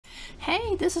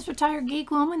Hey, this is Retired Geek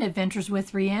Woman, Adventures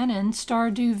with Rhiannon,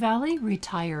 Stardew Valley,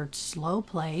 Retired Slow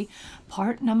Play,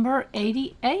 part number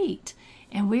 88.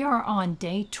 And we are on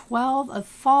day 12 of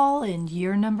fall in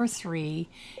year number 3.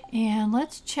 And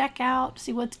let's check out,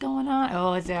 see what's going on.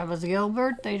 Oh, it's Abigail's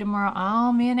birthday tomorrow.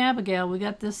 Oh, me and Abigail, we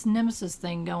got this nemesis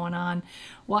thing going on.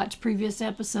 Watch previous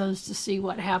episodes to see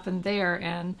what happened there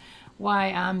and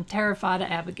why I'm terrified of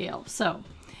Abigail. So,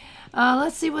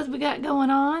 let's see what we got going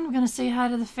on. We're going to say hi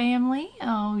to the family.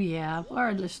 Oh, yeah.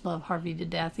 I just love Harvey to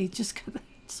death. He's just got the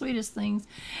sweetest things.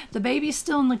 The baby's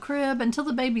still in the crib. Until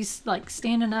the baby's like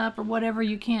standing up or whatever,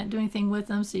 you can't do anything with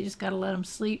them, so you just got to let them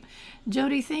sleep.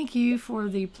 Jody, thank you for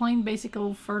the plain basic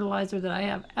old fertilizer that I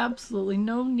have absolutely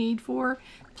no need for.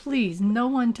 Please, no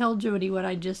one tell Jody what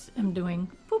I just am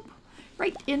doing. Boop.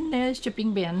 Right in the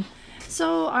shipping bin.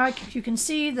 So you can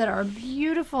see that our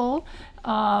beautiful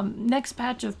next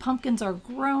batch of pumpkins are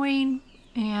growing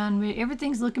and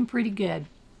everything's looking pretty good.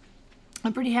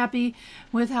 I'm pretty happy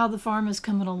with how the farm is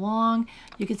coming along.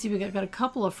 You can see we got a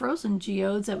couple of frozen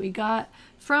geodes that we got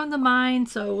from the mine,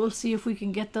 so we'll see if we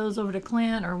can get those over to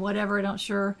Clint or whatever. I'm not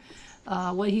sure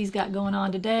what he's got going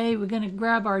on today. We're going to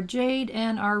grab our jade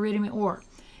and our iridium ore.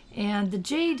 And the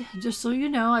jade, just so you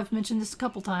know, I've mentioned this a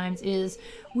couple times, is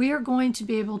we are going to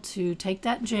be able to take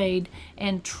that jade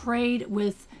and trade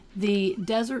with the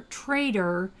desert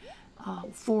trader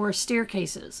for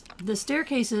staircases. The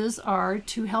staircases are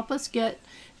to help us get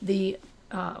the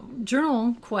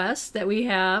journal quest that we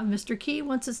have. Mr. Key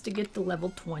wants us to get to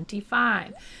level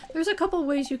 25. There's a couple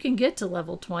ways you can get to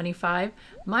level 25.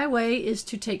 My way is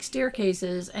to take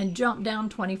staircases and jump down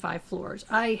 25 floors.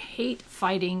 I hate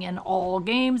fighting in all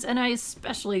games, and I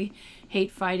especially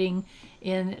hate fighting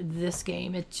in this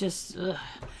game. It just,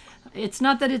 it's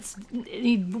not that it's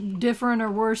any different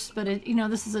or worse, but it, you know,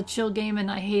 this is a chill game,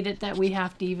 and I hate it that we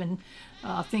have to even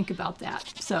think about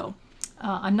that. So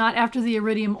I'm not after the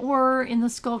iridium ore in the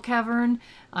Skull Cavern.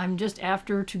 I'm just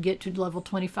after to get to level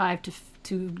 25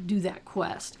 to do that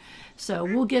quest. So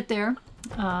we'll get there.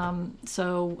 That's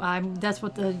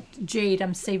what the jade,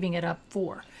 I'm saving it up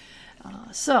for.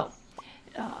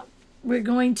 We're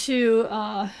going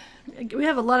to we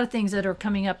have a lot of things that are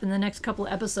coming up in the next couple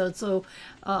of episodes, so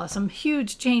some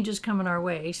huge changes coming our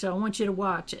way, so I want you to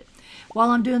watch it. While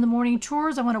I'm doing the morning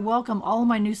chores, I want to welcome all of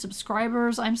my new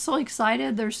subscribers. I'm so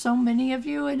excited. There's so many of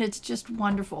you, and it's just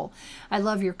wonderful. I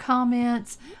love your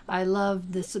comments. I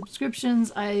love the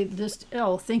subscriptions.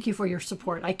 Thank you for your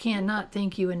support. I cannot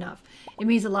thank you enough. It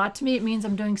means a lot to me. It means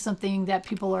I'm doing something that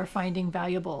people are finding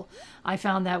valuable. I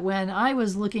found that when I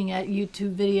was looking at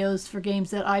YouTube videos for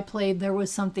games that I played, there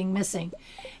was something missing.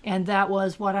 And that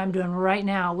was what I'm doing right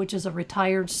now, which is a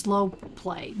retired slow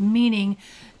play, meaning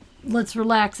let's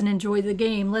relax and enjoy the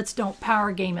game. Let's don't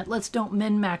power game it. Let's don't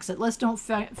min-max it. Let's don't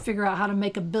figure out how to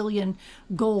make 1 billion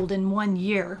gold in 1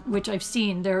 year, which I've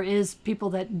seen. There is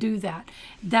people that do that.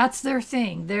 That's their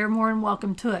thing. They're more than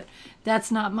welcome to it.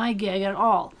 That's not my gig at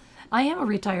all. I am a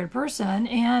retired person,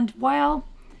 and while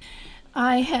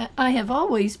I have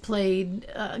always played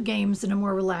games in a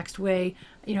more relaxed way,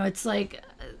 you know, it's like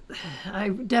I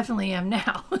definitely am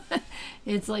now.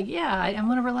 It's like, yeah, I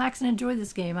want to relax and enjoy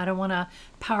this game. I don't want to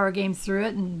power game through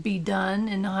it and be done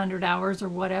in 100 hours or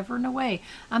whatever. No way.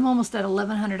 I'm almost at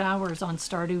 1,100 hours on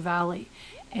Stardew Valley,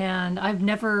 and I've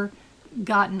never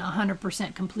gotten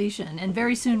 100% completion. And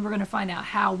very soon we're going to find out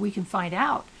how we can find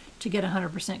out to get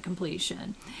 100%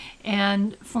 completion.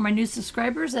 And for my new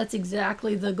subscribers, that's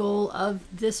exactly the goal of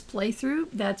this playthrough.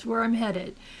 That's where I'm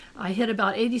headed. I hit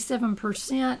about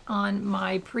 87% on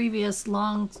my previous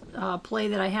long play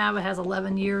that I have. It has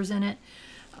 11 years in it.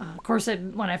 Of course,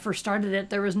 when I first started it,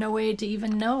 there was no way to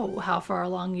even know how far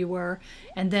along you were.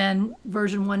 And then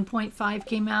version 1.5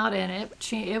 came out, and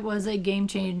it was a game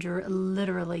changer,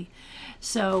 literally.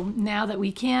 So now that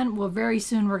we can, well, very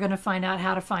soon we're going to find out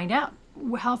how to find out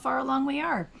how far along we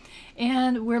are.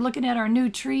 And we're looking at our new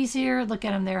trees here. Look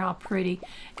at them there, how pretty.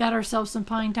 Got ourselves some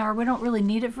pine tar. We don't really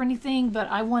need it for anything, but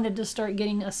I wanted to start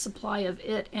getting a supply of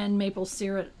it and maple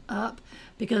syrup up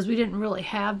because we didn't really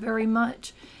have very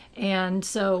much. And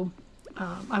so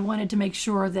I wanted to make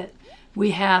sure that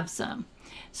we have some.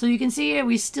 So you can see here,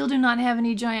 we still do not have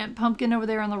any giant pumpkin over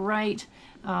there on the right.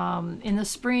 In the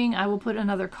spring, I will put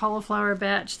another cauliflower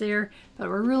batch there, but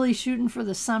we're really shooting for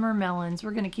the summer melons.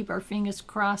 We're going to keep our fingers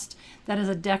crossed. That is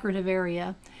a decorative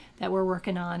area that we're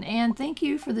working on. And thank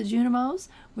you for the Junimos.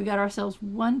 We got ourselves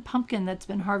 1 pumpkin that's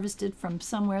been harvested from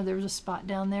somewhere. There was a spot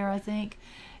down there, I think.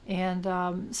 And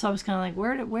so I was kind of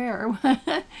like, where?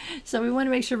 So we want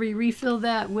to make sure we refill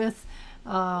that with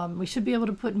We should be able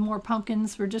to put more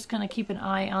pumpkins. We're just going to keep an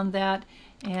eye on that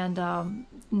and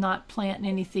not plant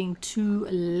anything too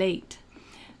late.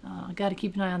 Got to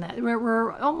keep an eye on that.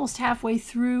 We're almost halfway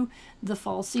through the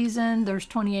fall season. There's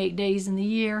 28 days in the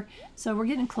year, so we're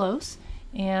getting close.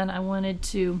 And I wanted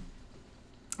to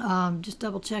just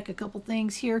double check a couple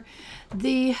things here.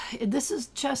 This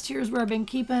chest here is where I've been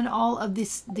keeping all of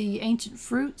the ancient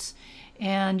fruits,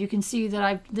 and you can see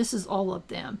that this is all of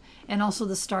them, and also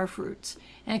the star fruits.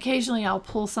 And occasionally I'll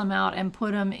pull some out and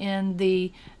put them in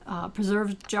the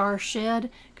preserve jar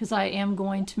shed, because I am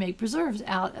going to make preserves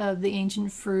out of the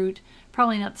ancient fruit.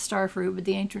 Probably not the star fruit, but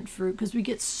the ancient fruit, because we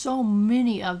get so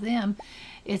many of them.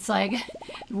 It's like,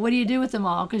 what do you do with them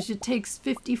all? Because it takes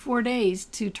 54 days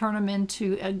to turn them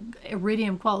into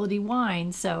iridium quality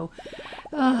wine. So,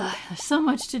 so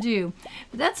much to do.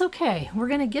 But that's okay. We're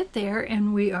going to get there,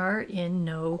 and we are in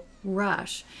no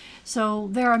rush. So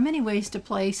there are many ways to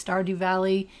play Stardew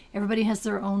Valley. Everybody has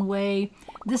their own way.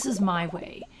 This is my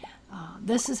way.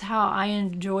 This is how I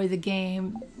enjoy the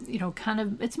game. You know, kind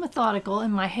of, it's methodical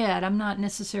in my head. I'm not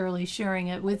necessarily sharing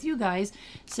it with you guys,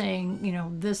 saying, you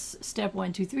know, this step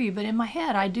 1, 2, 3. But in my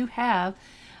head, I do have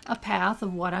a path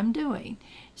of what I'm doing.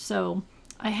 So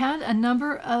I had a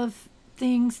number of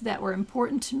things that were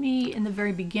important to me in the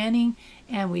very beginning,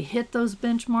 and we hit those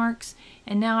benchmarks.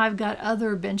 And now I've got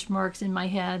other benchmarks in my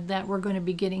head that we're going to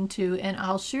be getting to, and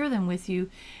I'll share them with you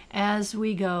as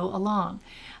we go along.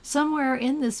 Somewhere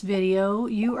in this video,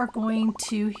 you are going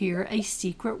to hear a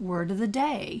secret word of the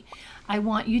day. I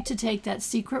want you to take that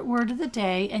secret word of the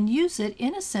day and use it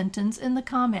in a sentence in the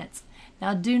comments.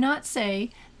 Now, do not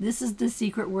say, this is the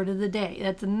secret word of the day.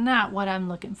 That's not what I'm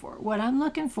looking for. What I'm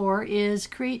looking for is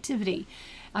creativity.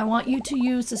 I want you to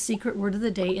use the secret word of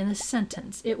the day in a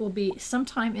sentence. It will be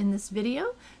sometime in this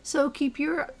video, so keep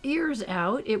your ears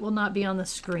out. It will not be on the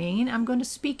screen. I'm going to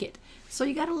speak it, so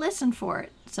you got to listen for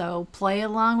it. So play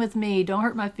along with me. Don't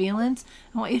hurt my feelings.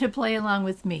 I want you to play along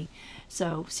with me.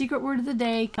 So secret word of the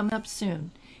day coming up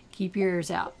soon. Keep your ears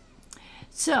out.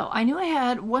 So I knew I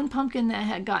had one pumpkin that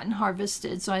had gotten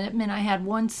harvested, so that meant I had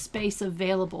one space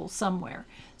available somewhere.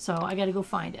 So I got to go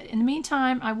find it. In the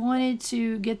meantime, I wanted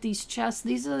to get these chests.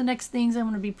 These are the next things I'm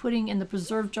going to be putting in the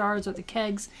preserve jars or the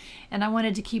kegs, and I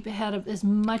wanted to keep ahead of as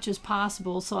much as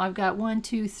possible. So I've got 1,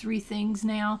 2, 3 things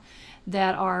now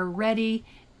that are ready,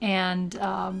 and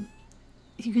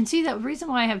you can see that the reason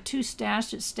why I have 2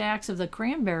 stacks of the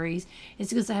cranberries is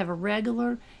because I have a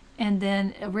regular and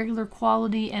then a regular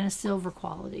quality and a silver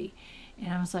quality.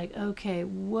 And I was like, okay,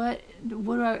 what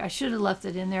do I should have left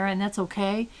it in there, and that's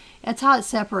okay. That's how it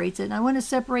separates it. And I want to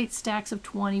separate stacks of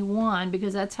 21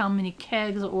 because that's how many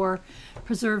kegs or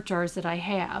preserve jars that I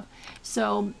have.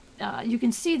 So you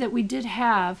can see that we did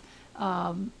have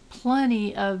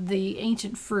plenty of the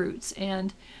ancient fruits,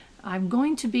 and I'm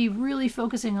going to be really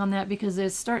focusing on that because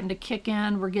it's starting to kick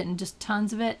in. We're getting just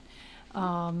tons of it.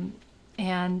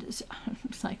 And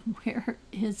it's like, where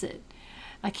is it?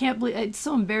 I can't believe it's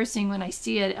so embarrassing when I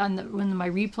see it on my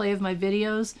replay of my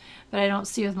videos, but I don't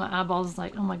see it with my eyeballs. It's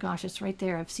like, oh my gosh, it's right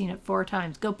there. I've seen it 4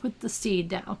 times. Go put the seed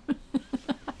down.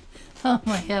 Oh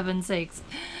my heaven's sakes.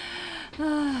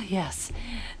 Yes,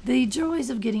 the joys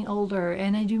of getting older,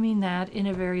 and I do mean that in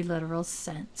a very literal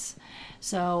sense.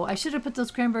 So I should have put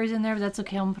those cranberries in there, but that's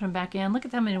okay. I'm gonna put them back in. Look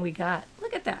at how many we got.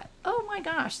 Look at that. Oh my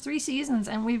gosh, 3 seasons,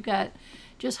 and we've got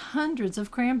just hundreds of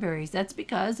cranberries. That's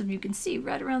because, if you can see,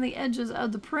 right around the edges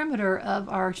of the perimeter of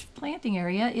our planting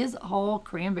area is all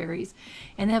cranberries,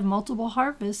 and they have multiple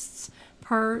harvests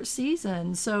per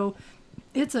season. So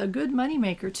it's a good money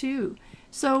maker too.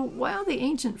 So while the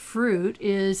ancient fruit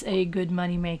is a good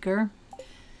money maker,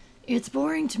 it's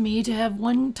boring to me to have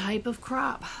one type of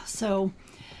crop. So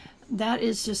that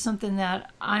is just something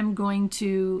that I'm going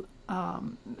to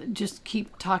just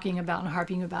keep talking about and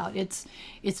harping about. It's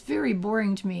very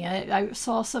boring to me. I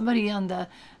saw somebody on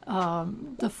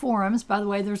the forums. By the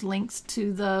way, there's links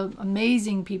to the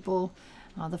amazing people,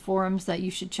 the forums that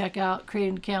you should check out. Create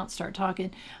an account, start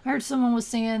talking. I heard someone was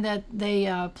saying that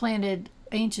they planted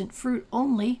ancient fruit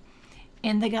only,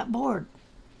 and they got bored.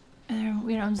 And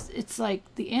you know, it's like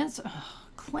the answer. Oh,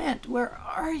 Clint, where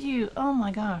are you? Oh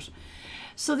my gosh.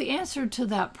 So the answer to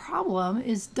that problem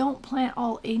is don't plant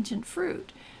all ancient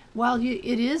fruit. While it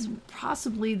is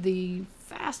possibly the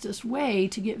fastest way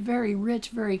to get very rich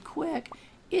very quick,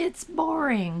 it's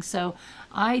boring. So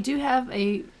I do have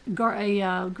a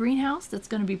greenhouse that's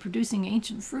going to be producing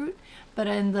ancient fruit, but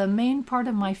in the main part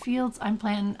of my fields, I'm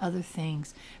planting other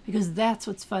things because that's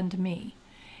what's fun to me.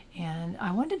 And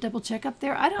I wanted to double check up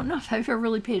there. I don't know if I've ever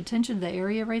really paid attention to the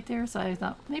area right there, so I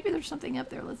thought maybe there's something up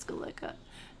there. Let's go look up.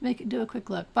 Do a quick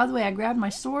look. By the way, I grabbed my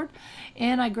sword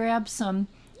and I grabbed some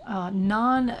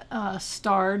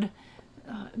non-starred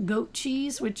goat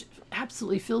cheese, which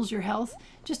absolutely fills your health,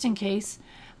 just in case,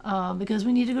 because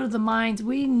we need to go to the mines.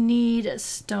 We need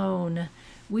stone.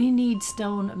 We need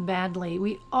stone badly.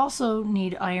 We also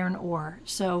need iron ore.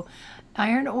 So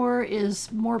iron ore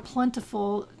is more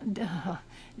plentiful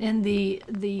in the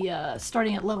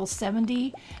starting at level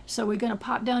 70. So we're going to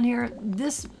pop down here.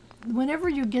 This, whenever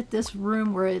you get this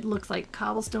room where it looks like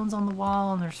cobblestones on the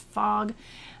wall and there's fog,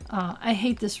 I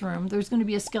hate this room. There's going to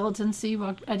be a skeleton. See,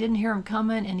 well, I didn't hear him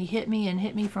coming, and he hit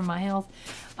me from my health.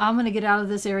 I'm going to get out of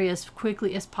this area as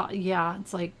quickly as possible. Yeah,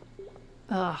 it's like,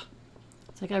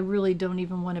 it's like I really don't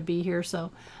even want to be here.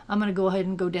 So I'm going to go ahead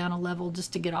and go down a level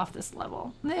just to get off this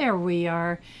level. There we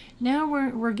are. Now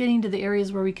we're getting to the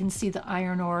areas where we can see the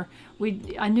iron ore.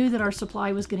 I knew that our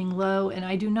supply was getting low, and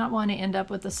I do not want to end up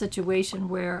with a situation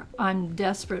where I'm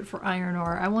desperate for iron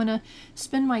ore. I want to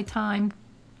spend my time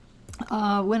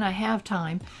when I have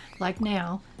time, like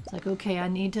now. It's like, okay, I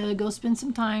need to go spend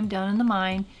some time down in the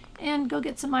mine and go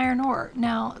get some iron ore.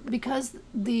 Now, because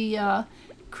the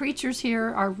creatures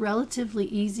here are relatively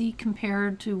easy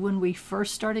compared to when we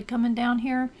first started coming down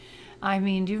here. I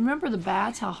mean, do you remember the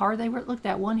bats, how hard they were? Look,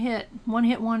 that one hit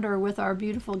wonder with our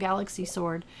beautiful galaxy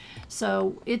sword.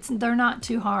 So they're not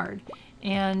too hard.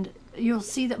 And you'll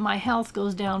see that my health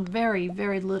goes down very,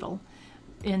 very little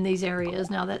in these areas.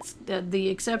 Now that's the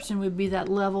exception would be that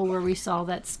level where we saw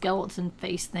that skeleton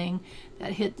face thing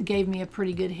that gave me a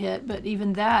pretty good hit, but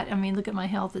even that, I mean, look at my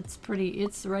health,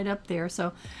 it's right up there.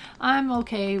 So I'm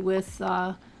okay with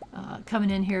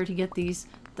coming in here to get these.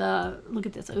 Look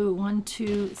at this. Oh, 1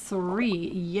 2 3,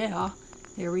 yeah,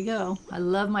 there we go. I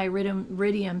love my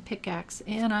iridium pickaxe.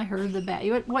 And I heard the bat.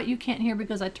 What you can't hear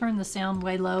because I turned the sound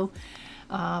way low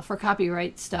for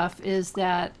copyright stuff is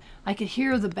that I could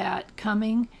hear the bat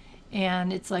coming,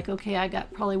 and it's like, okay, I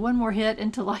got probably one more hit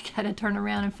until I gotta turn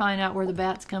around and find out where the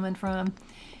bat's coming from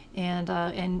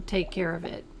and take care of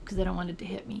it because I don't want it to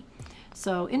hit me.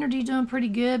 So energy doing pretty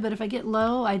good, but if I get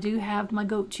low, I do have my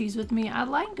goat cheese with me. I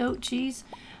like goat cheese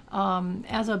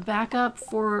as a backup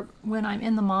for when I'm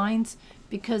in the mines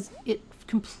because it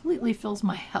completely fills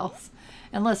my health,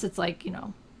 unless it's like, you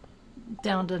know,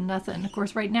 down to nothing. Of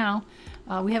course, right now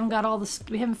we haven't found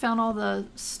all the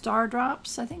star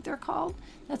drops, I think they're called.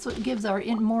 That's what gives our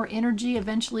more energy.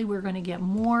 Eventually we're going to get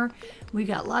more. We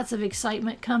got lots of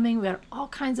excitement coming. We got all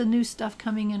kinds of new stuff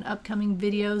coming in upcoming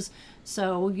videos,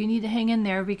 so you need to hang in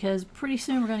there because pretty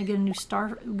soon we're going to get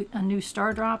a new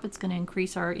star drop. It's going to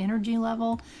increase our energy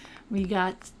level. We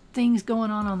got things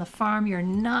going on the farm. You're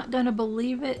not going to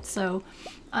believe it, so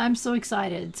I'm so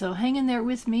excited. So hang in there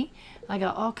with me. I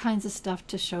got all kinds of stuff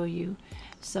to show you.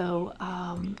 So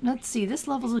let's see, this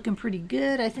level's looking pretty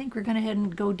good. I think we're gonna head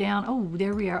and go down. Oh,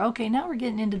 there we are. Okay, now we're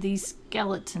getting into these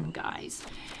skeleton guys.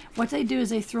 What they do is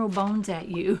they throw bones at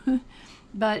you,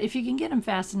 but if you can get them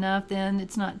fast enough, then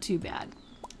it's not too bad.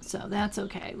 So that's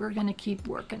okay. We're gonna keep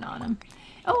working on them.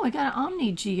 Oh, I got an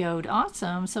Omni geode.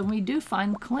 Awesome. So when we do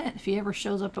find Clint, if he ever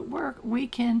shows up at work, we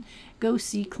can go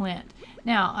see Clint.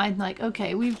 Now, I'm like,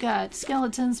 okay, we've got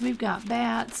skeletons, we've got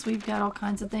bats, we've got all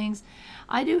kinds of things.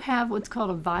 I do have what's called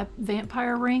a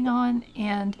vampire ring on,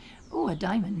 and, oh, a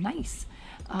diamond. Nice.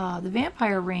 The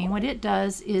vampire ring, what it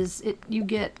does is you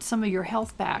get some of your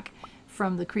health back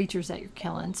from the creatures that you're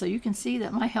killing. So you can see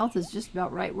that my health is just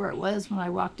about right where it was when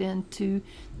I walked into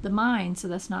the mine, so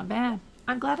that's not bad.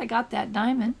 I'm glad I got that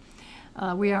diamond.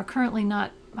 We are currently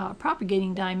not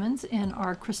propagating diamonds in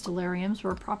our crystallariums.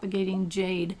 We're propagating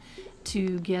jade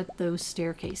to get those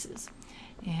staircases.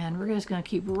 And we're just going to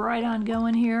keep right on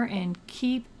going here and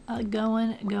keep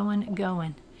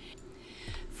going.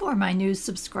 For my new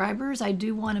subscribers, I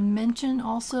do want to mention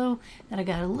also that I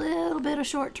got a little bit of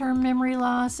short-term memory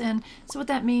loss, and so what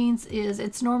that means is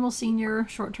it's normal senior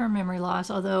short-term memory loss,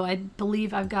 although I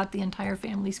believe I've got the entire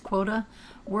family's quota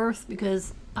worth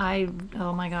because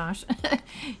oh my gosh,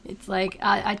 it's like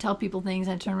I tell people things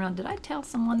and I turn around, did I tell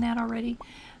someone that already?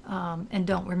 And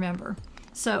don't remember.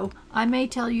 So I may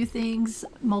tell you things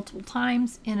multiple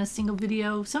times in a single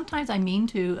video. Sometimes I mean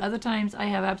to, other times I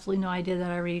have absolutely no idea that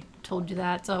I already told you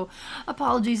that. So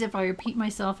apologies if I repeat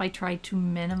myself. I try to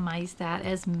minimize that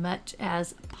as much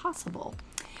as possible.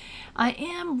 I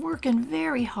am working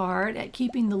very hard at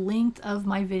keeping the length of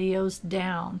my videos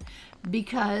down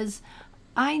because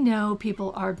I know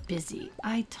people are busy.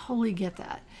 I totally get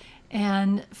that.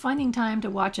 And finding time to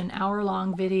watch an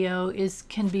hour-long video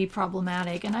can be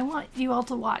problematic, and I want you all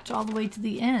to watch all the way to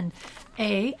the end.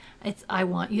 I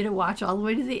want you to watch all the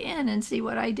way to the end and see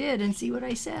what I did and see what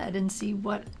I said and see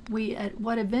what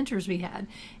adventures we had.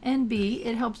 And B,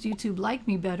 it helps YouTube like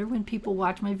me better when people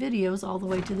watch my videos all the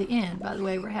way to the end. By the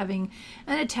way, we're having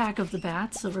an attack of the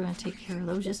bats, so we're going to take care of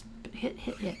those. Just hit.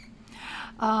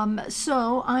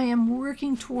 So I am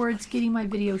working towards getting my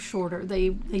videos shorter.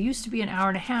 They used to be an hour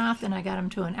and a half, and I got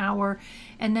them to an hour,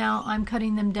 and now I'm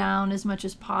cutting them down as much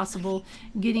as possible,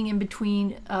 getting in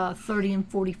between 30 and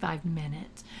 45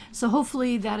 minutes. So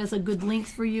hopefully that is a good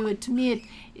length for you. To me,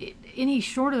 any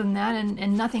shorter than that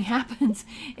and nothing happens,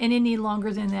 and any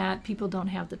longer than that, people don't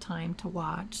have the time to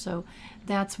watch. So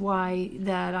that's why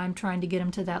that I'm trying to get them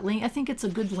to that length. I think it's a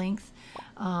good length.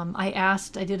 I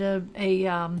did a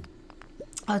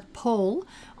poll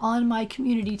on my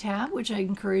community tab, which I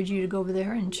encourage you to go over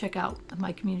there and check out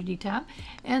my community tab.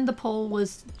 And the poll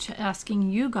was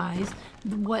asking you guys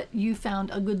what you found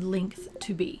a good length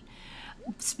to be.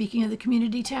 Speaking of the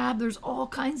community tab, there's all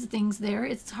kinds of things there.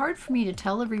 It's hard for me to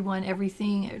tell everyone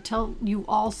everything, or tell you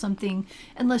all something,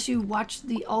 unless you watch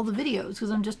all the videos,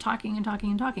 because I'm just talking and talking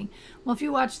and talking. Well, if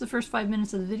you watch the first 5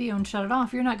 minutes of the video and shut it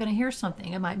off, you're not going to hear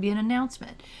something. It might be an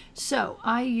announcement. So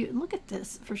look at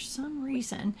this. For some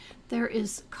reason, there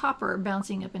is copper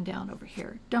bouncing up and down over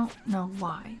here. Don't know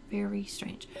why. Very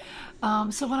strange.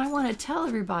 So when I want to tell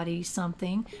everybody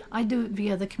something, I do it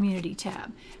via the community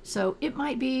tab. So it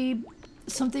might be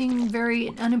something very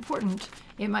unimportant.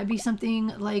 It might be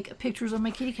something like pictures of my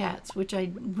kitty cats, which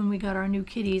when we got our new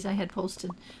kitties, I had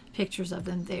posted pictures of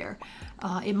them there.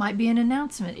 It might be an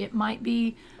announcement. It might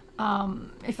be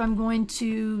if I'm going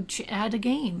to add a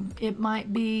game. It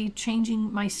might be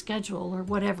changing my schedule or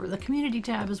whatever. The community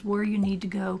tab is where you need to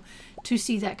go to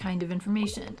see that kind of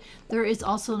information. There is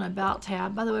also an about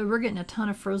tab. By the way, we're getting a ton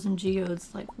of frozen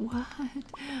geodes. Like, what?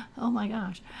 Oh my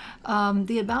gosh.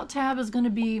 The about tab is going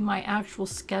to be my actual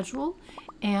schedule,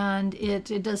 and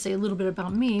it does say a little bit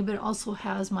about me, but it also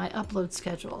has my upload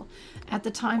schedule. At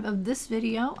the time of this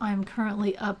video, I'm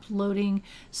currently uploading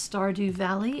Stardew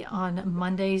Valley on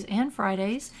Mondays and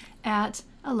Fridays at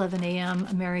 11 a.m.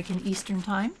 American Eastern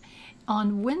Time.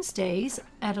 On Wednesdays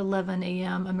at 11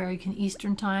 a.m. American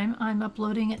Eastern Time, I'm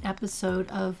uploading an episode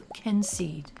of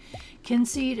Kenseed.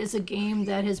 Kenseed is a game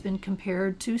that has been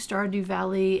compared to Stardew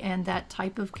Valley and that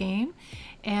type of game.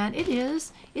 And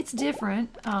it's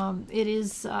different.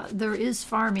 There is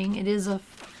farming.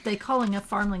 They call it a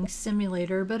farming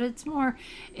simulator, but it's more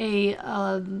a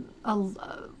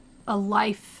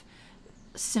life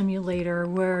simulator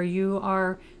where you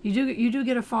do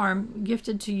get a farm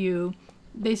gifted to you,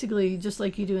 basically just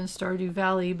like you do in Stardew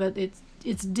Valley, but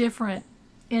it's different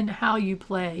in how you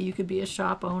play. You could be a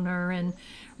shop owner and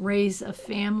raise a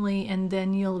family, and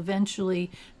then you'll eventually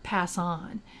pass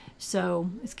on. So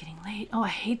it's getting late. Oh, I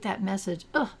hate that message.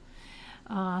 Ugh.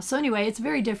 So anyway, it's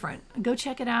very different. Go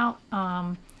check it out.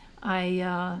 One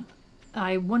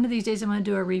of these days I'm going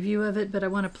to do a review of it, but I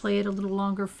want to play it a little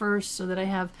longer first so that I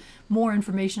have more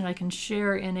information I can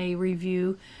share in a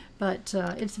review. But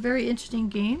it's a very interesting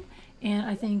game, and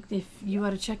I think if you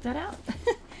ought to check that out.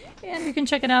 And you can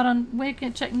check it out we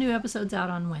can check new episodes out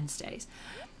on Wednesdays.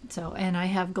 So, and I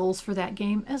have goals for that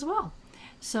game as well.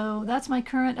 So that's my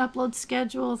current upload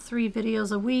schedule, 3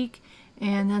 videos a week,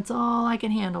 and that's all I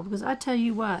can handle, because I tell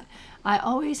you what, I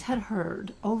always had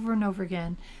heard over and over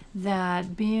again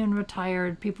that being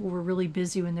retired, people were really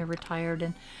busy when they're retired,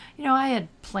 and I had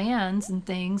plans and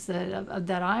things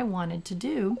that I wanted to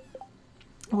do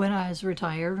when I was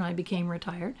retired, when I became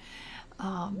retired,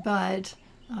 but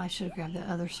I should have grabbed that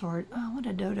other sword. Oh, what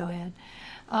a dodo head.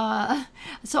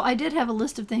 So I did have a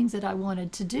list of things that I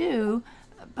wanted to do,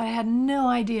 but I had no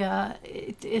idea.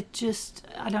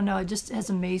 I don't know, it just has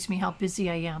amazed me how busy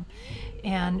I am.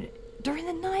 And during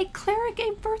the night, Clara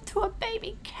gave birth to a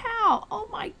baby cow. Oh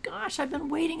my gosh, I've been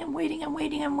waiting and waiting and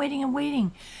waiting and waiting and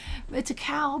waiting. It's a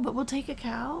cow, but we'll take a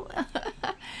cow.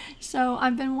 So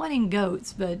I've been wanting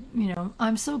goats, but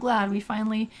I'm so glad we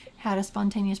finally had a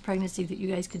spontaneous pregnancy that you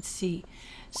guys could see.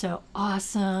 So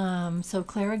awesome. So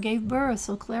Clara gave birth,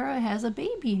 so Clara has a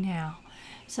baby now.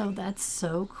 So that's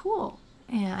so cool.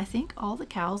 And I think all the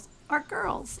cows are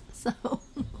girls. So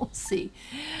we'll see.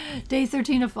 Day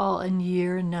 13 of fall and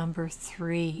year number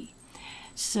 3.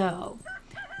 So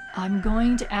I'm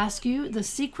going to ask you, the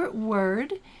secret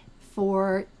word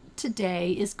for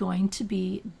today is going to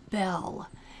be Belle.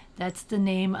 That's the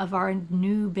name of our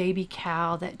new baby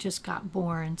cow that just got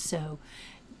born. So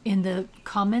in the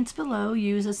comments below,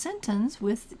 use a sentence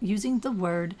with using the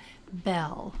word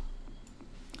Belle.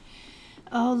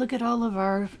 Oh, look at all of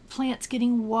our plants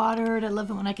getting watered. I love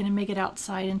it when I can make it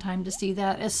outside in time to see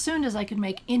that. As soon as I could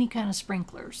make any kind of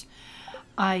sprinklers,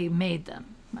 I made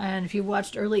them. And if you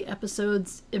watched early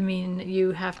episodes, I mean,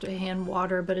 you have to hand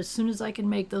water, but as soon as I can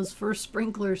make those first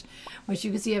sprinklers, which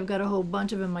you can see I've got a whole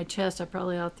bunch of them in my chest, I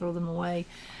probably ought to throw them away.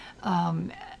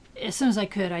 As soon as I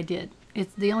could, I did.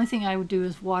 It's the only thing I would do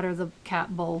is water the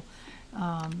cat bowl.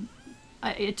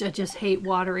 I just hate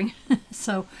watering.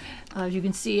 So as you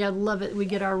can see, I love it. We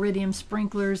get our iridium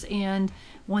sprinklers, and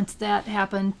once that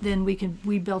happened, then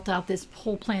we built out this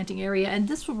whole planting area, and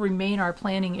this will remain our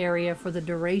planting area for the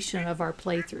duration of our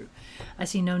playthrough. I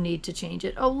see no need to change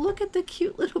it. Oh, look at the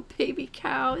cute little baby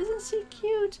cow. Isn't she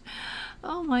cute?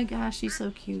 Oh my gosh, she's so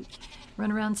cute.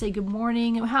 Run around and say good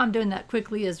morning. How I'm doing that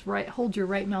quickly is hold your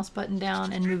right mouse button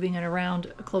down and moving it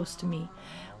around close to me.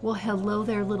 Well, hello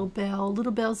there, Little Belle.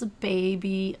 Little Belle's a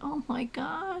baby. Oh my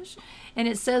gosh. And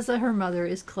it says that her mother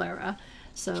is Clara.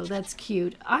 So that's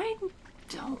cute. I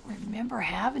don't remember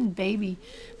having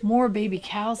more baby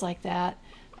cows like that.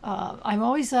 I'm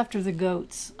always after the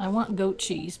goats. I want goat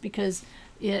cheese because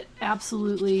it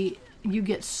absolutely, you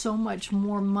get so much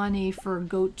more money for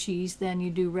goat cheese than you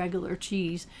do regular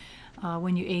cheese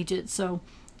when you age it. So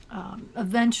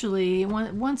eventually,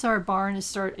 once our barn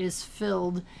is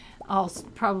filled, I'll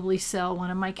probably sell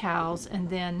one of my cows and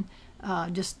then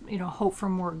just hope for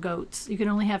more goats. You can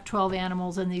only have 12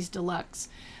 animals in these deluxe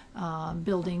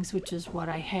buildings, which is what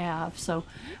I have. So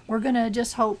we're gonna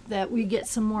just hope that we get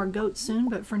some more goats soon,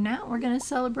 but for now we're gonna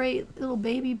celebrate little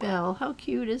baby Belle. How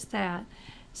cute is that?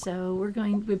 So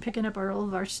we're picking up all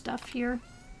of our stuff here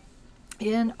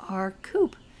in our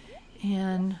coop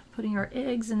and putting our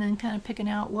eggs, and then kind of picking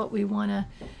out what we want to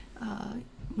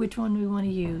which one we want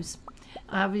to use.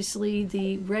 Obviously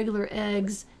the regular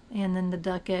eggs, and then the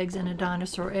duck eggs and the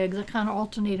dinosaur eggs, I kind of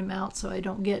alternate them out so I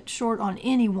don't get short on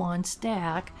any one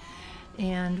stack.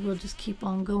 And we'll just keep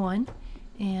on going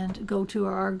and go to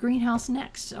our greenhouse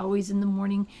next. Always in the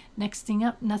morning. Next thing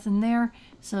up, nothing there.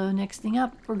 So next thing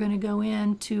up, we're going to go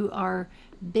into our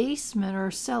basement,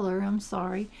 or cellar, I'm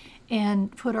sorry,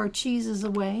 and put our cheeses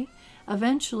away.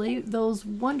 Eventually those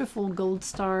wonderful gold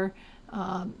star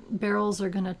barrels are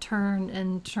going to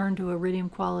turn to iridium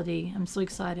quality. I'm so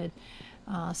excited.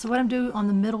 So what I'm doing on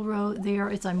the middle row there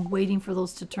is I'm waiting for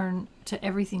those to turn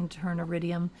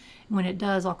iridium. When it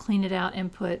does, I'll clean it out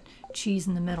and put cheese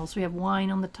in the middle. So we have wine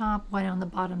on the top, wine on the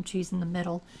bottom, cheese in the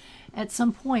middle. At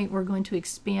some point we're going to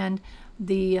expand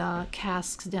the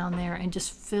casks down there and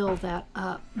just fill that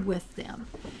up with them.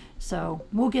 So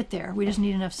we'll get there. We just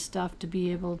need enough stuff to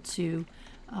be able to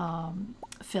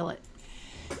fill it.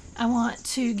 I want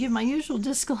to give my usual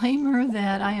disclaimer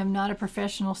that I am not a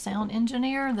professional sound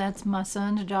engineer. That's my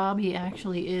son's job. He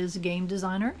actually is a game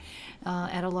designer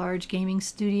at a large gaming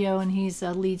studio, and he's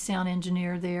a lead sound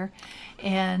engineer there.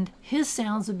 And his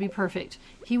sounds would be perfect.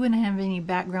 He wouldn't have any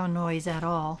background noise at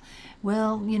all.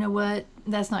 Well, you know what?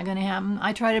 That's not going to happen.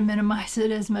 I try to minimize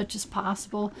it as much as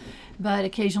possible, but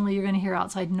occasionally you're going to hear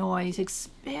outside noise,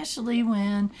 especially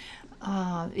when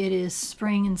it is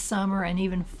spring and summer and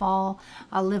even fall.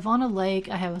 I live on a lake.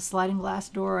 I have a sliding glass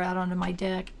door out onto my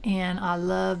deck, and I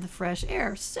love the fresh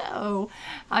air. So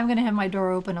I'm going to have my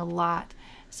door open a lot.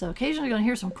 So occasionally you're going to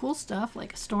hear some cool stuff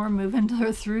like a storm moving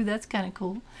through. That's kind of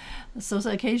cool. So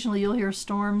occasionally you'll hear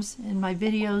storms in my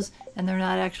videos, and they're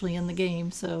not actually in the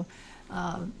game. So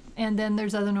and then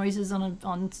there's other noises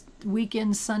on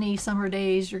weekend sunny summer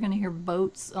days. You're going to hear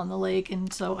boats on the lake,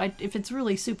 and so if it's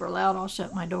really super loud, I'll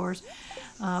shut my doors.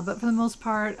 But for the most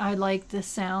part, I like the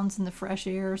sounds and the fresh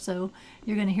air, so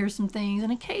you're going to hear some things,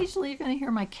 and occasionally you're going to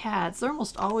hear my cats. They're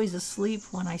almost always asleep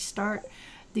when I start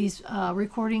these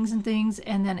recordings and things,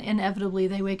 and then inevitably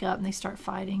they wake up and they start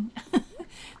fighting.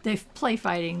 They play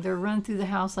fighting. They're running through the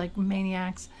house like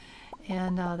maniacs,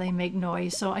 and they make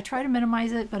noise. So I try to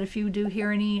minimize it, but if you do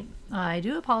hear any, I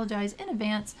do apologize in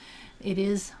advance. It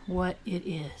is what it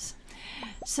is.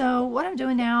 So what I'm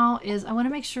doing now is I want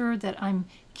to make sure that I'm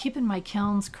keeping my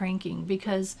kilns cranking,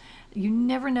 because you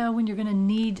never know when you're going to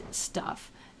need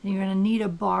stuff. You're going to need a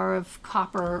bar of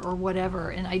copper or whatever,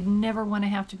 and I never want to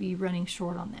have to be running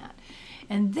short on that.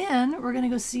 And then we're going to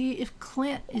go see if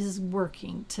Clint is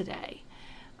working today.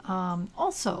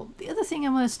 Also, the other thing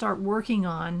I'm going to start working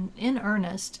on in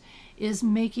earnest is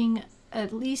making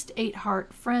at least 8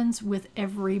 heart friends with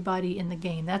everybody in the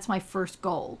game. That's my first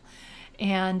goal.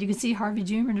 And you can see Harvey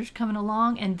Jr. is coming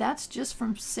along, and that's just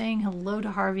from saying hello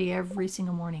to Harvey every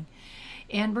single morning.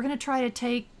 And we're going to try to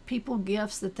take people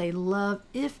gifts that they love,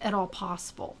 if at all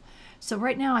possible. So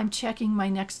right now I'm checking my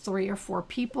next 3 or 4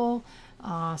 people,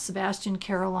 Sebastian,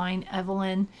 Caroline,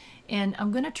 Evelyn, and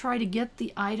I'm going to try to get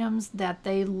the items that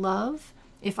they love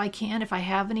if I can, if I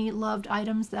have any loved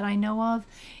items that I know of.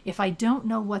 If I don't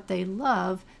know what they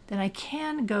love, then I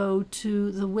can go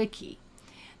to the wiki.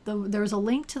 There's a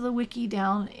link to the wiki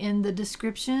down in the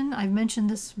description. I've mentioned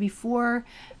this before.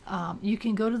 You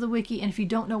can go to the wiki, and if you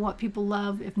don't know what people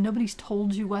love, if nobody's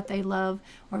told you what they love,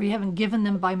 or if you haven't given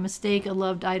them by mistake a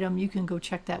loved item, you can go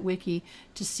check that wiki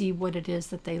to see what it is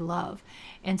that they love.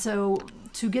 And so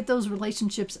to get those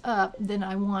relationships up, then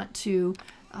I want to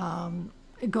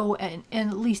go and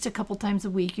at least a couple times a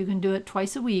week. You can do it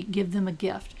twice a week. Give them a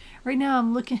gift. Right now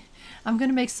I'm going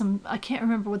to make some, I can't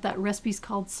remember what that recipe's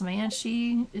called,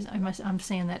 smanshi. I'm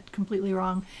saying that completely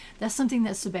wrong. That's something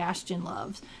that Sebastian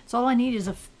loves. So all I need is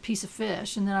a piece of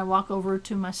fish, and then I walk over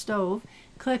to my stove,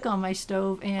 click on my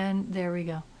stove, and there we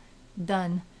go.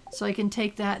 Done. So I can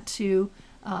take that to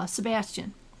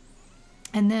Sebastian.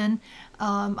 And then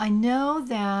I know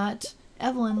that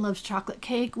Evelyn loves chocolate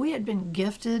cake. We had been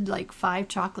gifted like 5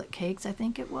 chocolate cakes, I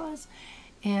think it was.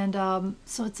 And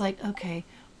so it's like, okay,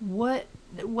 what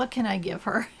can I give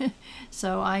her?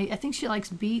 So I think she likes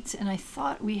beets, and I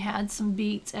thought we had some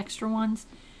beets, extra ones.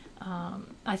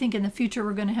 I think in the future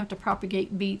we're going to have to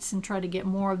propagate beets and try to get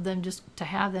more of them just to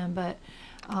have them. But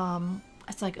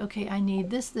it's like, okay, I need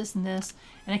this, this, and this.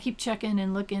 And I keep checking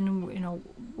and looking, you know,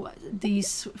 these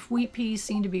sweet peas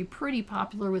seem to be pretty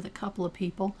popular with a couple of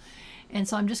people. And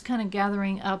so I'm just kind of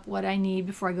gathering up what I need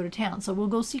before I go to town. So we'll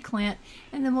go see Clint,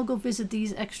 and then we'll go visit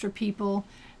these extra people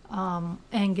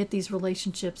and get these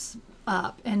relationships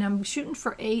up. And I'm shooting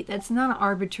for 8. That's not an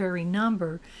arbitrary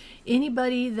number.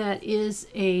 Anybody that is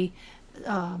a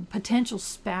potential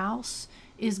spouse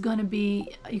is going to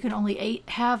be, you can only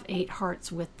have 8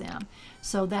 hearts with them.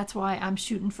 So that's why I'm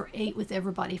shooting for 8 with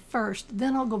everybody first.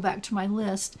 Then I'll go back to my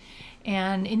list,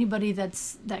 and anybody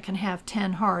that can have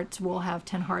 10 hearts will have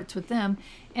 10 hearts with them,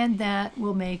 and that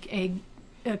will make a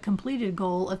completed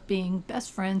goal of being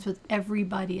best friends with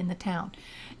everybody in the town.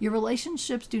 Your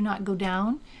relationships do not go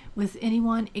down with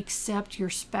anyone except your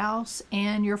spouse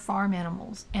and your farm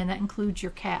animals, and that includes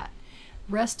your cat.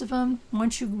 Rest of them,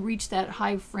 once you reach that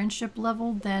high friendship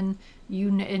level, then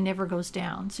it never goes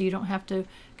down. So you don't have to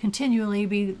continually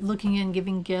be looking and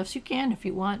giving gifts. You can if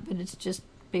you want, but it's just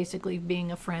basically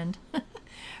being a friend.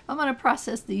 I'm going to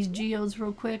process these geodes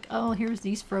real quick. Oh, here's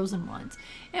these frozen ones.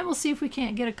 And we'll see if we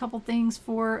can't get a couple things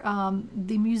for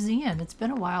the museum. It's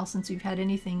been a while since we've had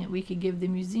anything that we could give the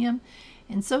museum.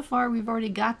 And so far, we've already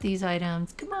got these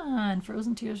items. Come on,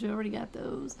 frozen tears, we already got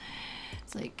those.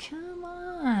 It's like, come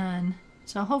on.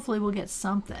 So hopefully we'll get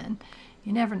something.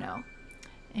 You never know.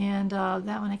 And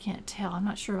that one I can't tell. I'm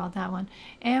not sure about that one.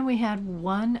 And we had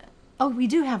one. Oh, we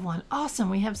do have one. Awesome.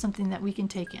 We have something that we can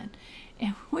take in.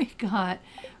 And we got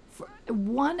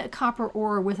 1 copper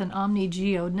ore with an omni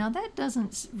geode. Now that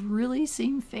doesn't really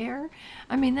seem fair.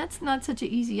 I mean, that's not such an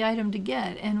easy item to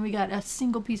get. And we got a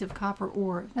single piece of copper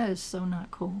ore. That is so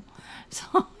not cool.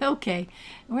 So, okay.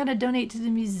 We're going to donate to the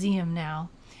museum now.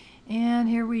 And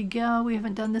here we go. We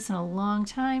haven't done this in a long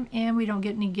time, and we don't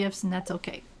get any gifts, and that's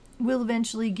okay. We'll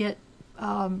eventually get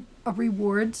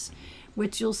rewards,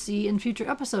 which you'll see in future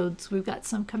episodes. We've got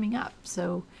some coming up,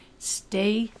 so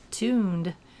stay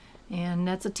tuned. And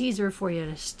that's a teaser for you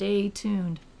to stay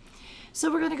tuned. So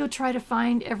we're going to go try to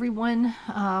find everyone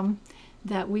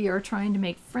that we are trying to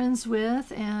make friends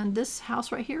with. And this house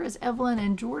right here is Evelyn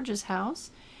and George's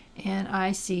house. And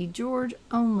I see George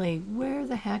only. Where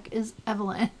the heck is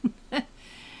Evelyn?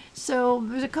 So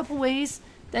there's a couple ways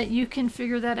that you can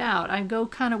figure that out. I go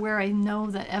kind of where I know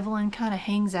that Evelyn kind of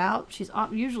hangs out. She's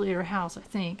usually at her house, I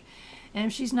think. And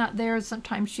if she's not there,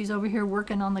 sometimes she's over here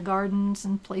working on the gardens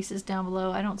and places down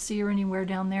below. I don't see her anywhere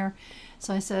down there.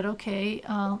 So I said, okay,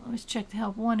 let's check the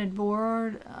help wanted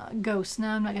board. Ghosts. No,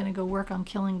 I'm not going to go work on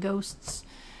killing ghosts.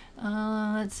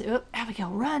 Let's see. Oh,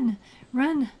 Abigail, run,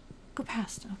 run. Go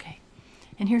past. Okay.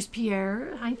 And here's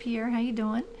Pierre. Hi, Pierre. How you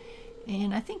doing?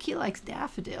 And I think he likes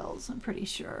daffodils, I'm pretty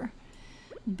sure.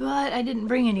 But I didn't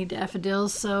bring any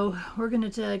daffodils, so we're going to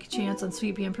take a chance on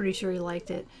Sweet Pea. I'm pretty sure he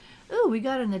liked it. Oh, we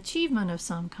got an achievement of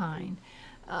some kind.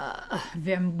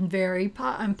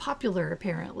 I'm popular,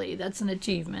 apparently. That's an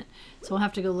achievement. So we'll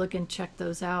have to go look and check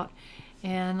those out.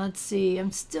 And let's see.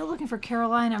 I'm still looking for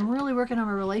Caroline. I'm really working on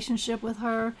my relationship with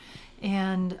her.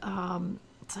 And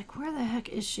it's like, where the heck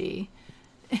is she?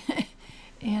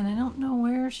 And I don't know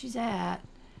where she's at.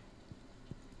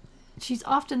 She's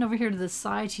often over here to the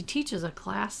side. She teaches a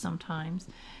class sometimes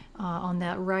on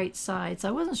that right side. So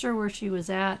I wasn't sure where she was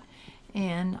at.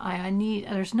 And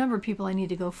there's a number of people I need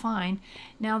to go find.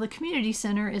 Now the community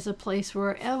center is a place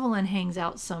where Evelyn hangs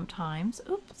out sometimes.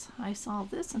 Oops, I saw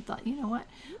this and thought, you know what?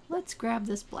 Let's grab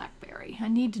this blackberry. I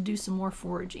need to do some more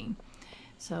foraging.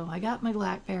 So I got my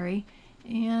blackberry,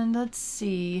 And let's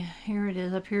see, here it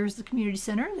is. Up here is the community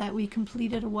center that we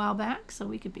completed a while back. So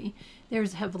we could be,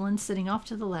 there's Evelyn sitting off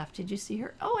to the left. Did you see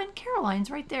her? Oh, and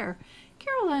Caroline's right there.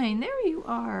 Caroline, there you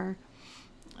are.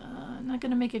 I'm not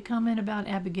going to make a comment about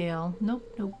Abigail.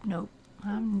 Nope, nope, nope.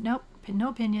 Nope, no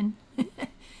opinion.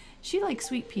 She likes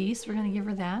sweet peas. We're going to give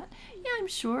her that. Yeah, I'm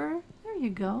sure. There you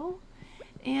go.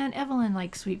 And Evelyn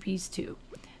likes sweet peas too.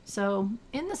 So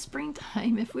in the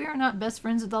springtime, if we are not best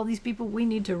friends with all these people, we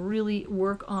need to really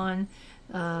work on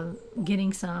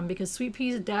getting some, because sweet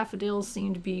peas and daffodils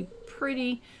seem to be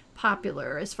pretty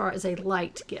popular as far as a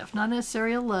liked gift. Not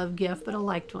necessarily a love gift, but a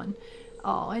liked one.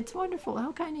 Oh, it's wonderful.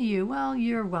 How kind of you. Well,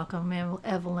 you're welcome,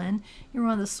 Evelyn. You're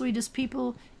one of the sweetest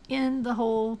people in the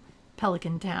whole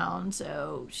Pelican Town.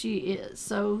 So she is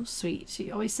so sweet. She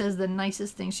always says the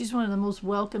nicest things. She's one of the most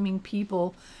welcoming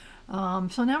people.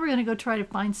 So now we're going to go try to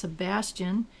find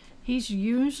Sebastian. He's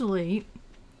usually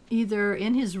either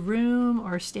in his room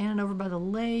or standing over by the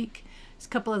lake. There's a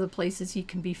couple other places he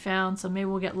can be found, so maybe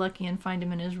we'll get lucky and find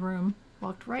him in his room.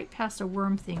 Walked right past a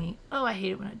worm thingy. Oh, I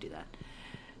hate it when I do that.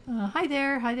 Hi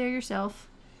there yourself.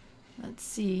 Let's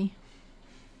see.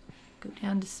 Go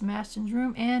down to Sebastian's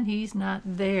room, and he's not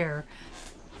there.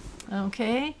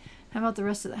 Okay, how about the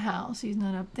rest of the house? He's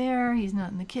not up there. He's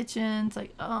not in the kitchen. It's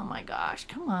like, oh my gosh,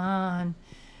 come on.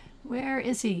 Where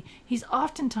is he? He's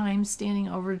oftentimes standing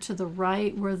over to the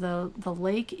right where the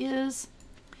lake is.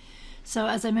 So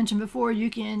as I mentioned before, you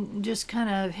can just kind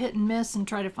of hit and miss and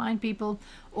try to find people,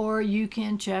 or you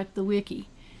can check the wiki.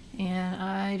 And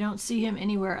I don't see him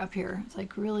anywhere up here. It's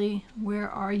like, really, where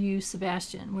are you,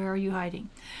 Sebastian? Where are you hiding?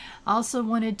 I also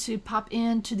wanted to pop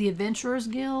into the Adventurers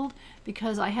Guild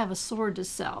because I have a sword to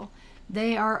sell.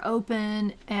 They are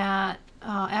open at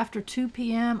after 2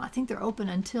 p.m. I think they're open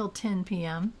until 10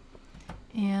 p.m.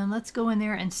 And let's go in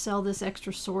there and sell this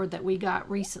extra sword that we got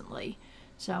recently.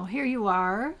 So here you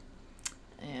are.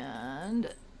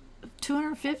 And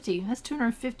 250. That's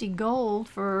 250 gold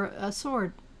for a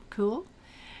sword. Cool.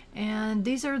 And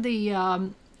these are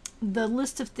the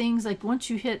list of things, like once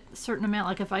you hit a certain amount,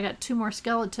 like if I got 2 more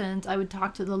skeletons, I would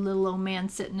talk to the little old man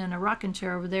sitting in a rocking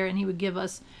chair over there, and he would give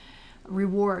us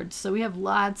rewards. So we have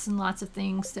lots and lots of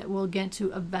things that we'll get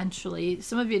to eventually.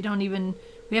 Some of you don't even,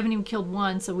 we haven't even killed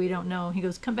one, so we don't know. He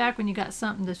goes, come back when you got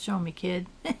something to show me, kid.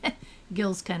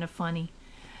 Gil's kind of funny.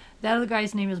 That other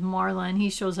guy's name is Marlon. He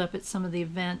shows up at some of the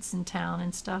events in town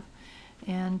and stuff.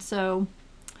 And so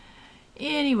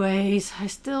anyways, I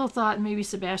still thought maybe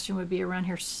Sebastian would be around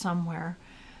here somewhere.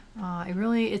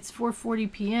 It's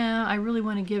 4:40 p.m. I really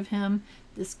want to give him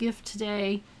this gift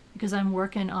today because I'm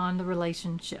working on the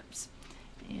relationships.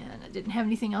 And I didn't have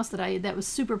anything else that was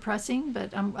super pressing,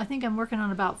 but I think I'm working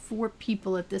on about 4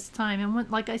 people at this time. And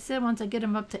like I said, once I get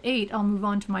them up to 8, I'll move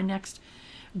on to my next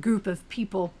group of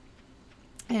people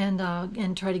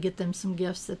and try to get them some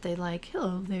gifts that they like.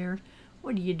 Hello there.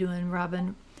 What are you doing,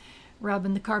 Robin?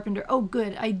 Robin the Carpenter. Oh,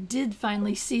 good. I did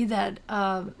finally see that.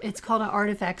 It's called an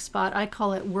artifact spot. I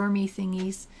call it wormy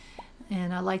thingies,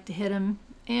 and I like to hit them.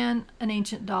 And an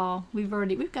ancient doll. We've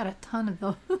got a ton of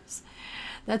those.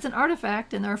 That's an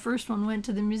artifact, and our first one went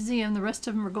to the museum. The rest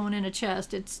of them are going in a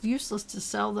chest. It's useless to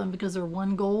sell them because they're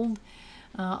 1 gold.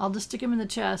 I'll just stick them in the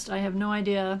chest. I have no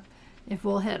idea if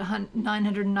we'll hit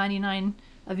 999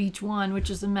 of each one, which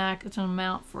is the maximum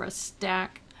amount for a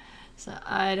stack. So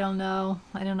I don't know.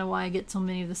 I don't know why I get so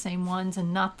many of the same ones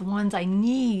and not the ones I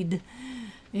need.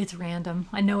 It's random.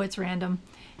 I know it's random.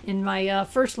 In my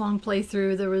first long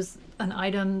playthrough, there was an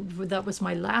item that was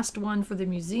my last one for the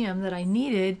museum that I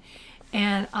needed,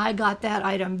 and I got that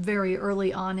item very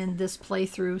early on in this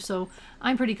playthrough, so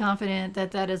I'm pretty confident that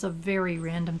that is a very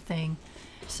random thing.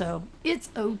 So it's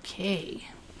okay.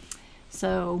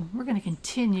 So we're going to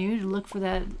continue to look for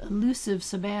that elusive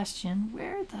Sebastian.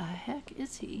 Where the heck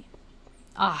is he?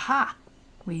 Aha!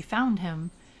 We found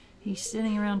him. He's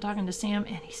sitting around talking to Sam,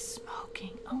 and he's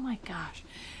smoking. Oh my gosh.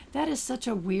 That is such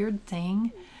a weird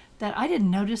thing that I didn't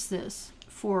notice this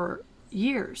for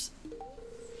years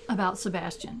about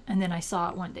Sebastian. And then I saw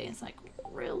it one day. It's like,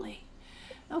 really?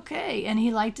 Okay. And he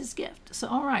liked his gift. So,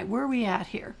 all right, where are we at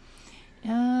here?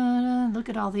 Look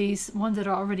at all these ones that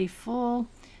are already full.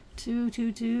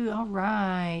 2. All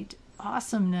right.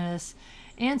 Awesomeness.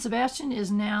 And Sebastian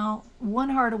is now 1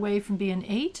 heart away from being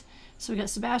 8. So we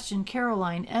got Sebastian,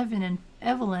 Caroline, Evelyn,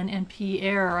 and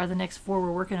Pierre are the next 4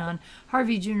 we're working on.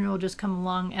 Harvey Jr. will just come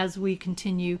along as we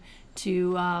continue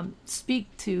to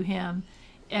speak to him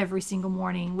every single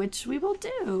morning, which we will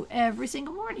do every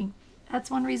single morning.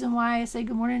 That's one reason why I say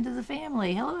good morning to the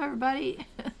family. Hello, everybody.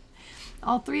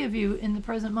 All 3 of you in the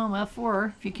present moment.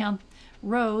 4, if you count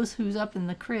Rose, who's up in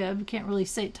the crib. Can't really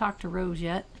talk to Rose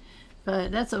yet,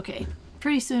 but that's okay.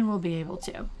 pretty soon we'll be able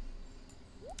to.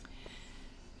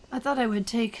 I thought I would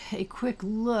take a quick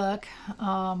look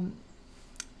and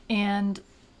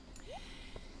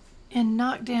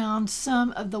knock down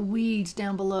some of the weeds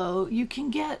down below. You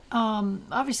can get,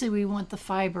 obviously we want the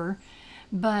fiber,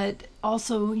 but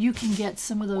also you can get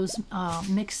some of those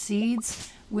mixed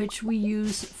seeds, which we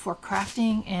use for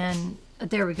crafting, and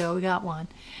there we go, we got one.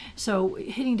 So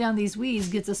hitting down these weeds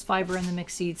gets us fiber in the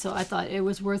mixed seeds, so I thought it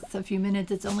was worth a few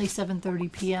minutes. It's only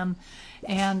 7:30 p.m.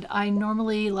 and I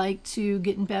normally like to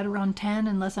get in bed around 10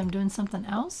 unless I'm doing something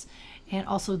else. And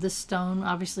also this stone,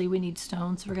 obviously we need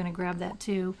stone, so we're going to grab that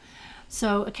too.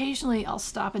 So occasionally I'll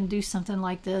stop and do something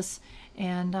like this,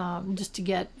 and just to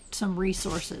get some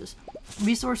resources.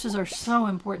 Resources are so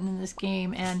important in this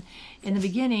game, and in the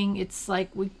beginning it's like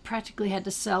we practically had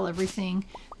to sell everything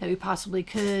that we possibly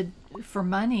could for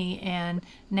money, and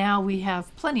now we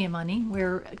have plenty of money.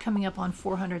 We're coming up on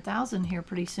 400,000 here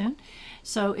pretty soon,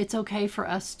 so it's okay for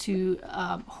us to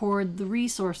hoard the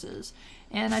resources.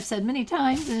 And I've said many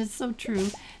times, and it's so true,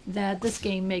 that this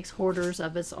game makes hoarders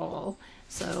of us all.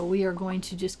 So we are going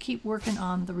to just keep working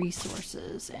on the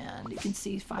resources. And you can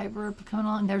see fiber coming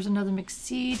on. There's another mixed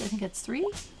seed. I think that's 3.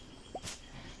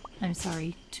 I'm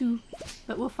sorry, 2.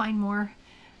 But we'll find more.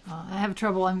 I have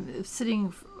trouble. I'm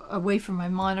sitting away from my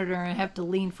monitor and I have to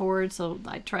lean forward. So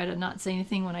I try to not say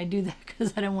anything when I do that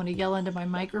because I don't want to yell into my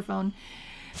microphone.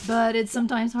 But it's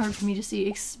sometimes hard for me to see,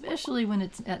 especially when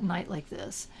it's at night like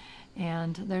this.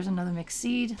 And there's another mixed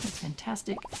seed. That's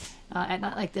fantastic. At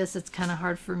night like this, it's kind of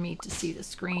hard for me to see the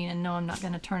screen, and no, I'm not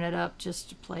going to turn it up just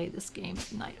to play this game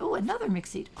at night. Oh, another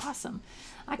mixed seed. Awesome.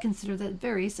 I consider that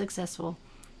very successful.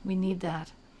 We need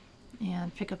that.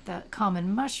 And pick up that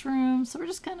common mushroom. So we're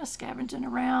just kind of scavenging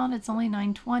around. It's only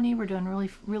 9:20. We're doing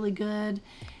really good.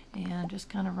 And just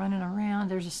kind of running around.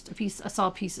 There's just a piece. I saw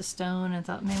a piece of stone and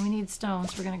thought, man, we need stone,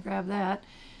 so we're going to grab that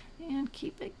and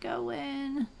keep it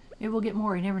going. Maybe we'll get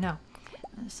more, you never know.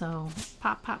 So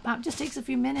pop, pop, pop. Just takes a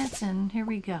few minutes, and here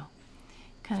we go.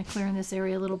 Kind of clearing this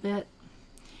area a little bit.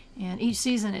 And each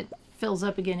season it fills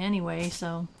up again anyway,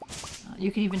 so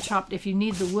you can even chop if you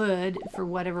need the wood for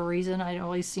whatever reason. I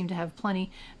always seem to have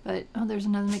plenty. But oh, there's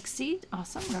another mixed seed.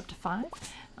 Awesome, we're up to 5.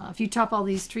 If you chop all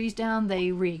these trees down, they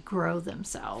regrow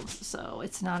themselves, so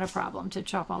it's not a problem to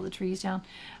chop all the trees down.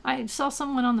 I saw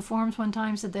someone on the forums one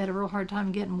time said they had a real hard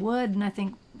time getting wood, and I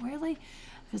think, really?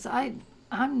 Because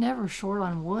I'm never short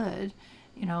on wood,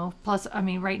 you know. Plus, I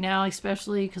mean, right now,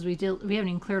 especially because we haven't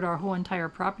even cleared our whole entire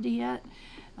property yet.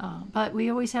 But we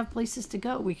always have places to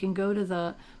go. We can go to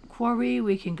the quarry.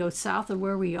 We can go south of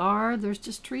where we are. There's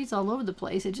just trees all over the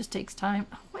place. It just takes time.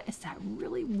 What is that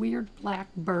really weird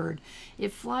black bird?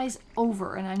 It flies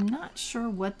over, and I'm not sure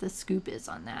what the scoop is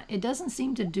on that. It doesn't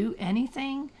seem to do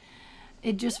anything.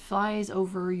 It just flies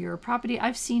over your property.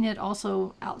 I've seen it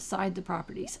also outside the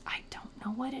properties. I don't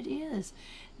know what it is.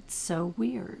 It's so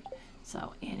weird.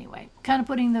 So anyway, kind of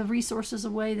putting the resources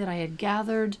away that I had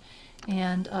gathered.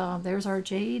 And there's our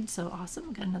jade. So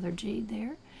awesome. Got another jade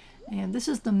there. And this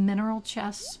is the mineral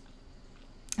chest.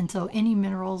 And so any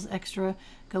minerals extra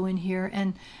go in here.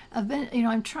 And you know,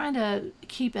 I'm trying to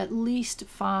keep at least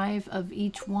 5 of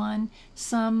each one.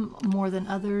 Some more than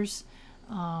others.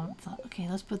 Okay,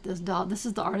 let's put this doll. This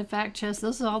is the artifact chest.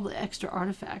 Those are all the extra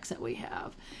artifacts that we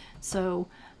have. So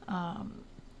I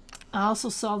also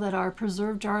saw that our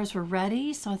preserve jars were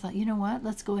ready. So I thought, you know what?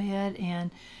 Let's go ahead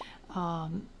and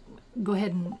what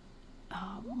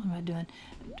am I doing?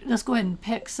 Let's go ahead and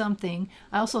pick something.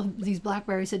 I also, these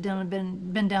blackberries had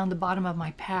been down the bottom of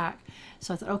my pack.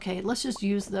 So I thought, okay, let's just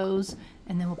use those,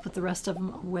 and then we'll put the rest of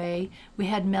them away. We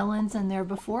had melons in there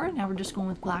before, and now we're just going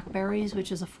with blackberries,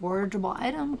 which is a forageable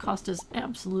item. Cost us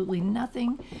absolutely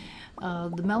nothing.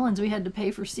 The melons we had to pay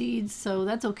for seeds, so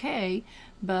that's okay.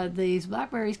 But these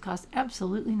blackberries cost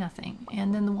absolutely nothing.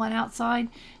 And then the one outside,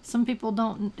 some people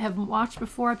haven't watched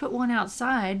before. I put one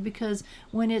outside because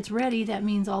when it's ready, that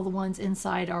means all the ones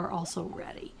inside are also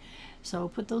ready. So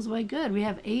put those away good. We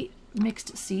have 8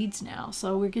 mixed seeds now,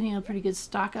 so we're getting a pretty good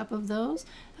stock up of those.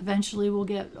 Eventually we'll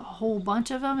get a whole bunch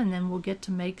of them, and then we'll get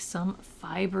to make some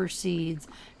fiber seeds.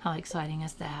 How exciting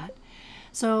is that?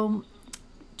 So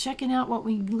checking out what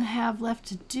we have left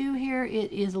to do here.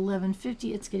 It is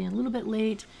 11:50. It's getting a little bit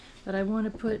late, but I want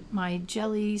to put my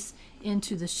jellies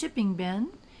into the shipping bin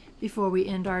before we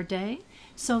end our day.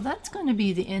 So that's going to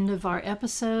be the end of our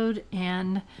episode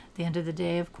and the end of the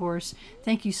day, of course.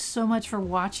 Thank you so much for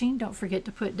watching. Don't forget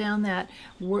to put down that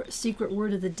secret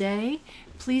word of the day.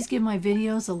 Please give my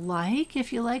videos a like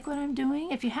if you like what I'm doing.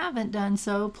 If you haven't done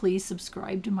so, please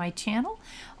subscribe to my channel.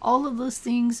 All of those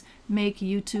things make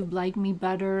YouTube like me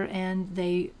better, and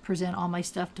they present all my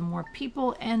stuff to more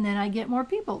people, and then I get more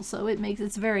people. So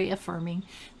it's very affirming.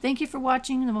 Thank you for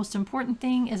watching. The most important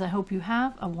thing is I hope you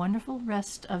have a wonderful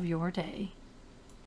rest of your day.